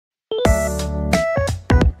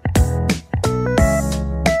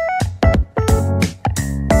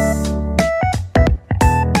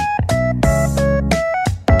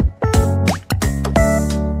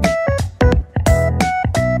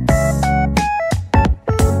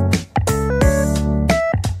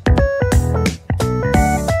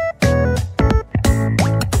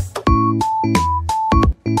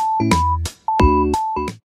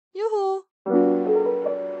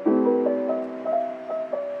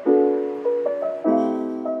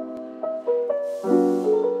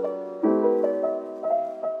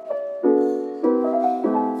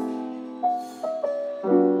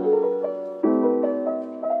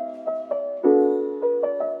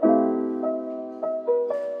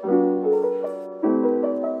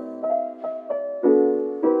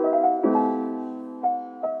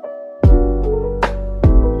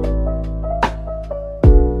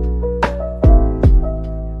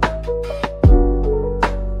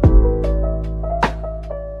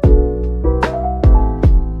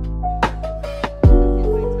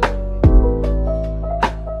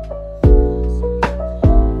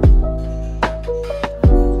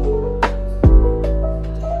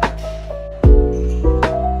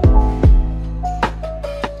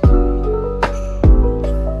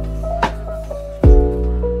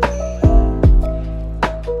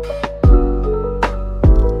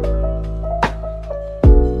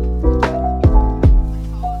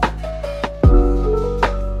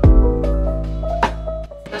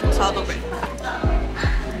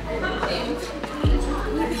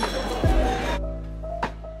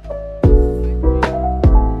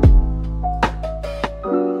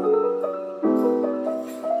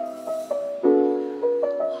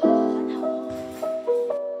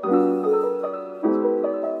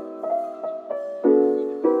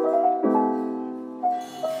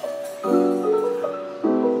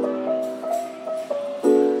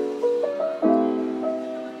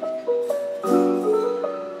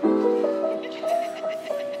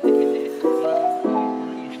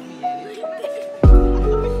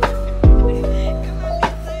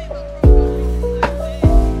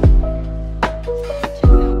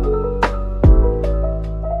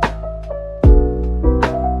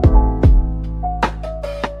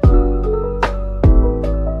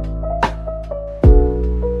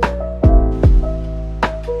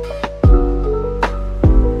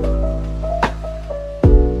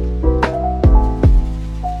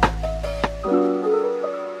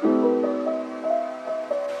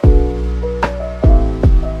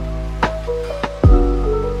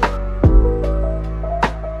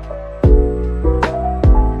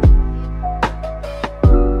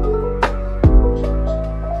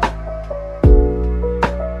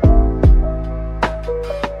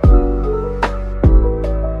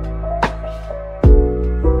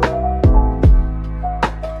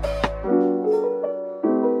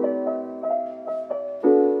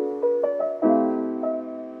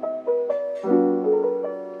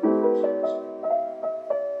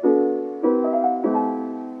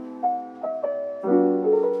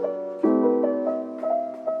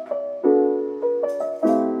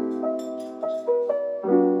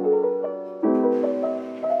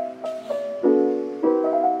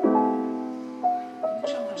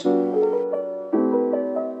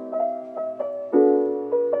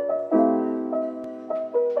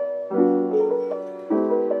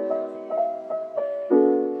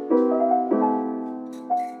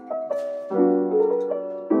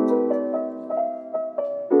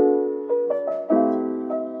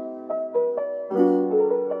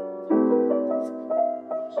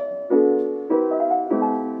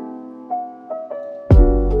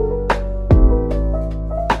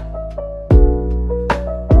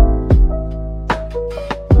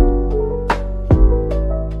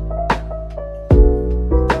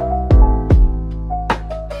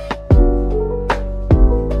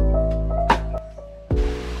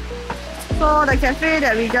cafe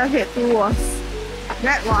that we just head to was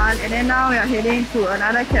that one, and then now we are heading to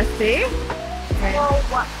another cafe. And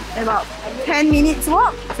about 10 minutes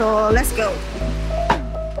walk, so let's go.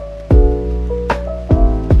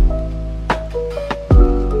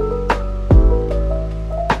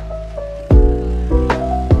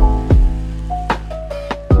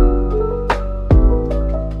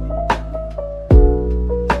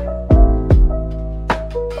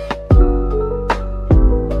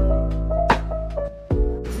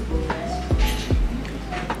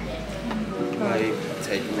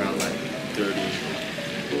 Take around like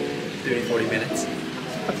 30-40 minutes.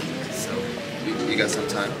 So you got some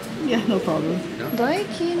time? Yeah, no problem. No? I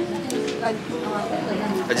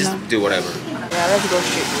just do whatever. Yeah, let's go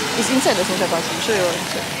straight. It's inside the shinsaibashi, so you're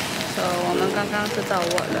inside. So 我们刚刚知道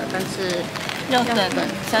我了，但是要等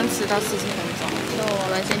30到40分钟。So 我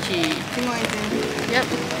们先去另外一间。Yep,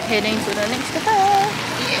 heading to the next cafe.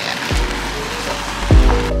 Yeah.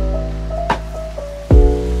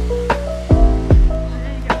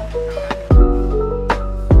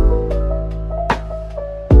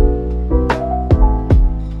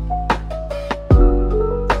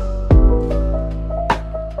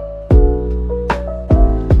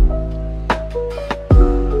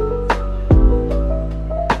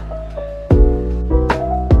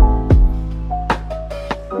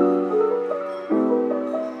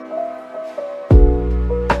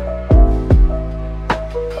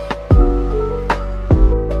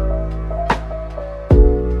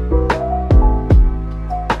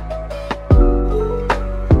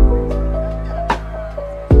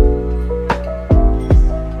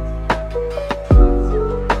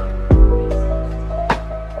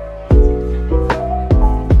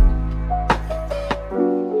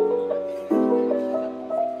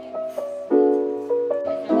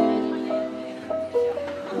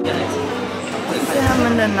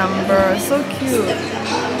 The number, so cute.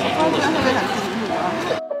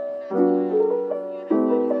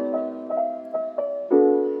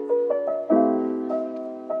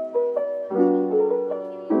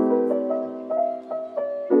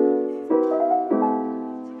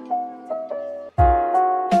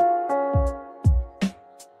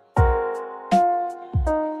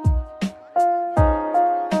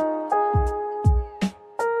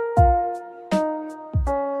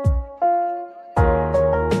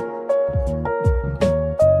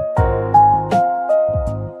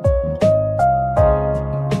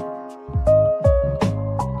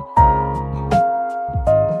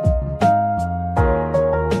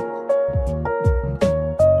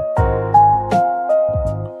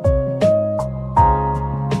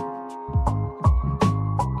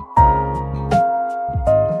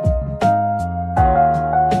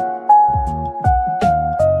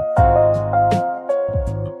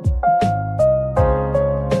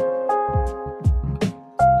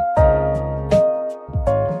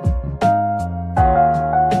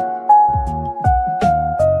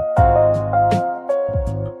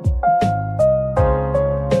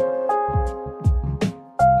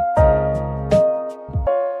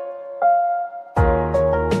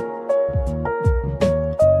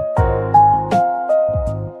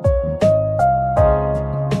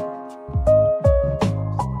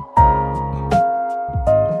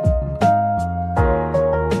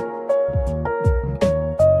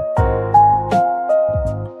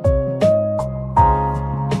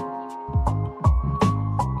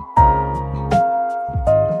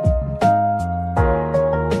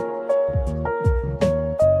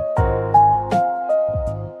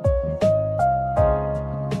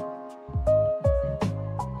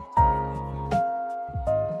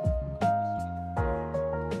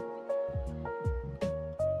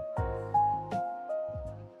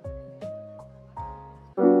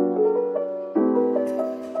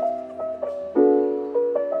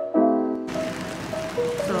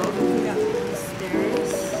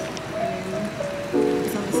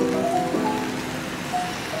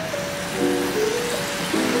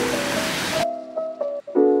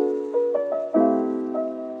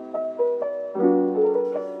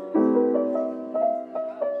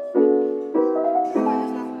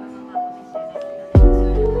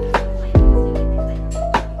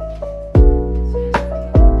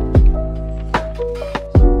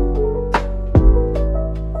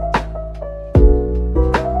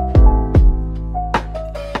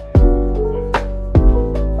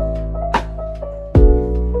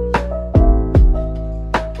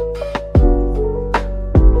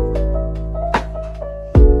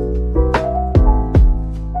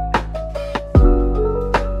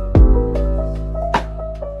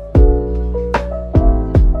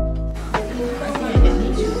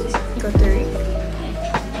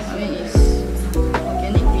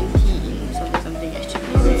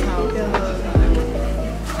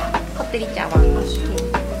 这里讲完了。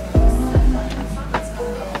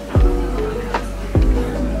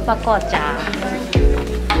和紅茶。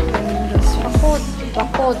和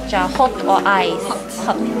紅茶 hot or ice?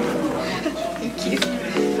 Hot. Thank you.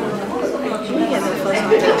 Should we get the first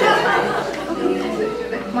one?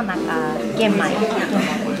 もうなんか玄米。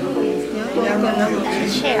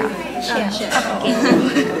シェア。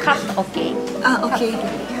カット OK。Ah, okay.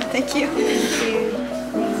 Thank you.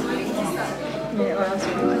 Yeah, what else? I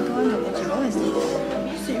don't want to what is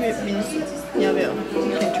this? Sweet red bean soup. Yeah, well,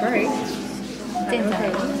 you can try. 全然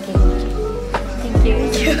Thank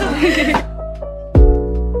you.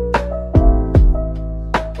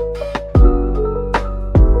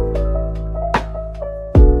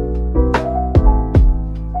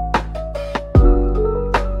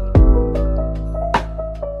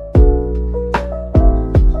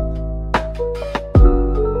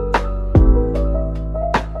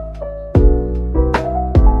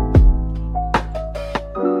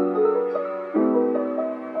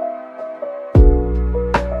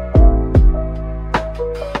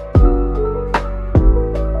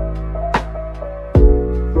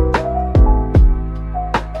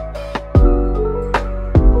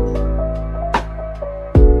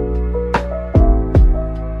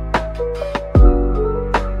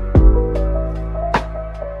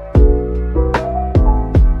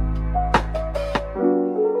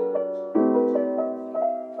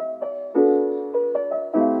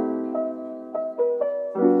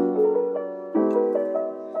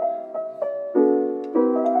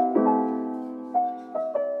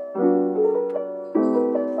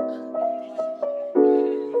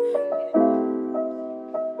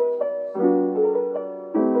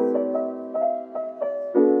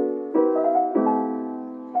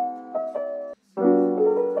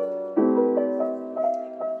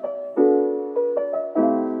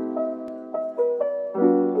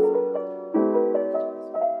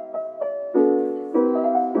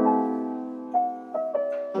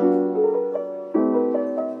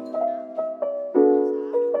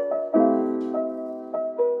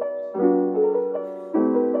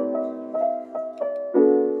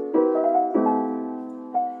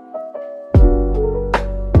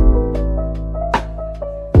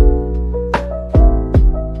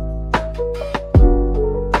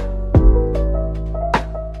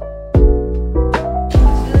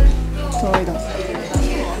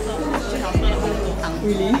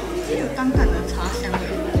 淡淡的茶香味。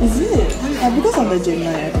Is it? Because of the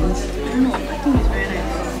genmai, I think. I don't know. I think it's very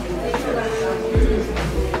nice.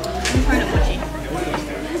 Let me try the mochi.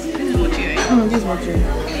 This is mochi, right? This is mochi.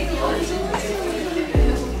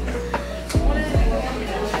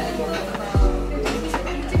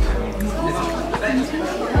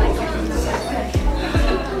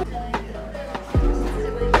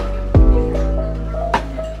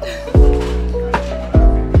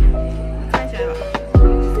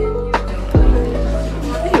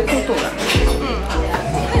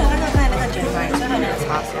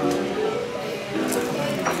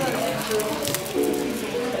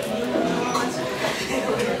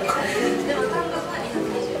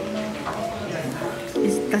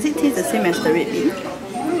 Does it taste the same as the red bean?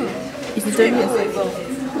 It's literally the same.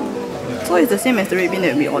 So it's the same as the red bean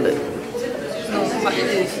that we ordered? No, but it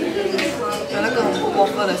is. 有那个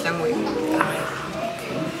waffle 的香味。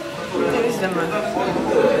这个是什么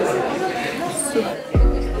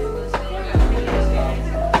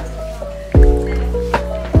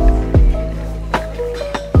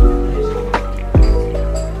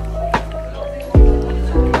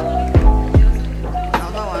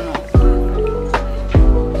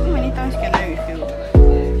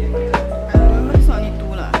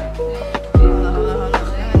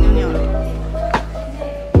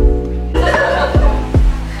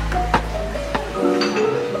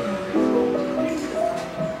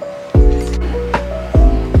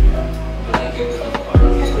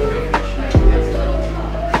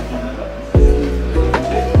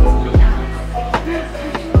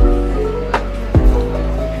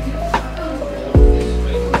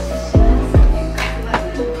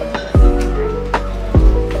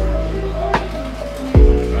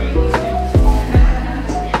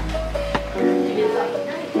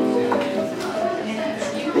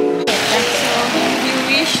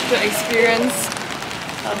？Experience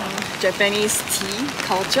Japanese tea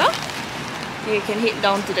culture, you can head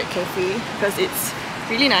down to that cafe because it's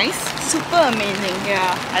really nice. Super amazing.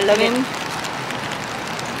 Yeah, I love it.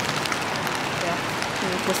 Yeah,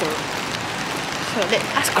 cross the road. So let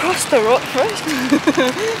us cross the road first.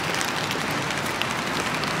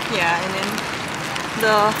 Yeah, and then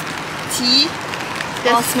the tea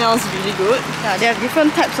All smells really good. Yeah, they have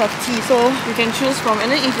different types of tea, so You can choose from, and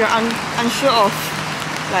then if you're unsure of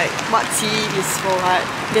like what tea is for what,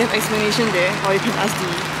 they have explanation there, or you can ask the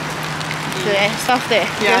stuff there.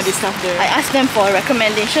 yeah, Yes. the stuff there. I asked them for a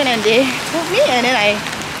recommendation and they told me, and then I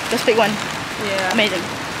just picked one. Yeah. Amazing.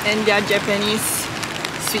 And their Japanese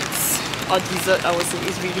sweets or dessert, I would say,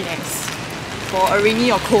 is really nice for a rainy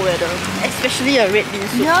or cold weather. Especially a red bean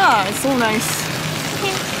soup. Yeah, it's so nice.